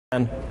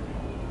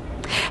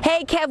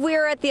Hey Kev, we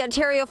are at the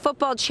Ontario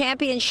Football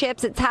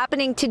Championships. It's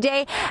happening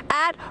today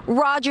at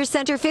Rogers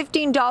Centre.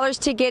 $15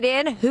 to get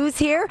in. Who's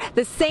here?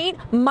 The St.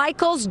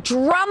 Michael's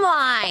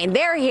Drumline.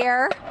 They're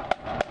here.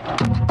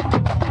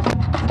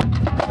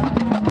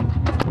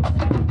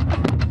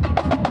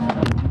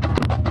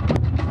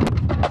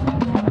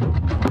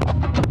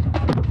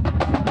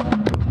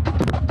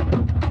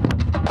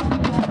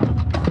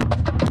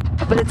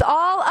 But it's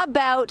all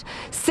about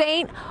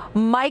St.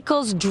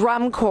 Michael's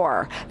Drum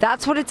Corps.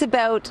 That's what it's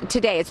about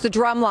today. It's the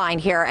Drumline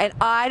here. And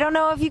I don't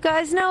know if you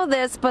guys know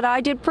this, but I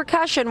did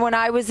percussion when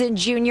I was in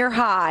junior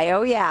high.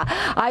 Oh yeah,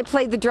 I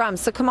played the drums.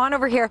 So come on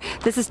over here.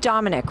 This is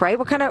Dominic, right?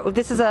 What kind of,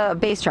 this is a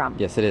bass drum?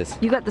 Yes, it is.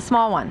 You got the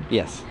small one?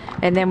 Yes.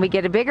 And then we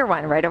get a bigger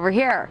one right over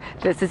here.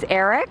 This is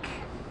Eric.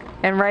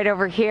 And right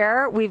over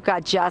here, we've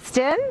got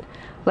Justin.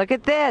 Look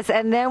at this.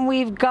 And then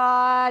we've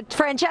got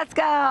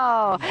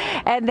Francesco.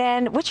 And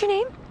then, what's your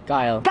name?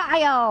 Guile.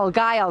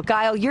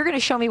 Guile, you're going to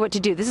show me what to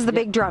do. This is the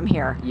big drum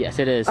here. Yes,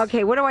 it is.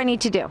 Okay, what do I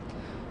need to do?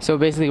 So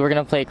basically, we're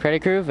going to play credit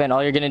groove, and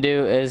all you're going to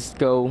do is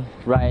go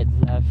right,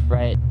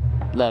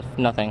 left,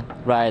 nothing.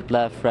 Right,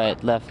 left,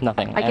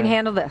 nothing. I can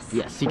handle this.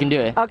 Yes, you can do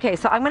it. Okay,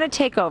 so I'm going to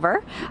take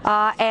over,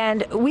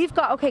 and we've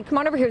got, okay, come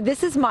on over here.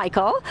 This is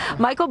Michael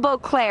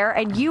Beauclair,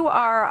 and you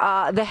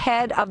are the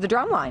head of the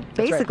Drumline,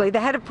 basically, the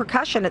head of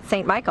percussion at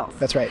St. Michael's.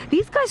 That's right.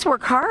 These guys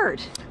work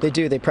hard. They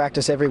do. They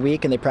practice every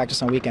week, and they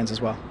practice on weekends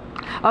as well.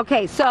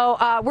 Okay, so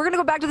we're going to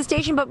go back to the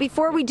station, but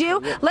before we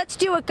do, let's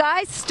do it,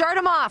 guys. Start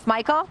them off,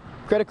 Michael.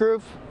 Credit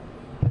groove.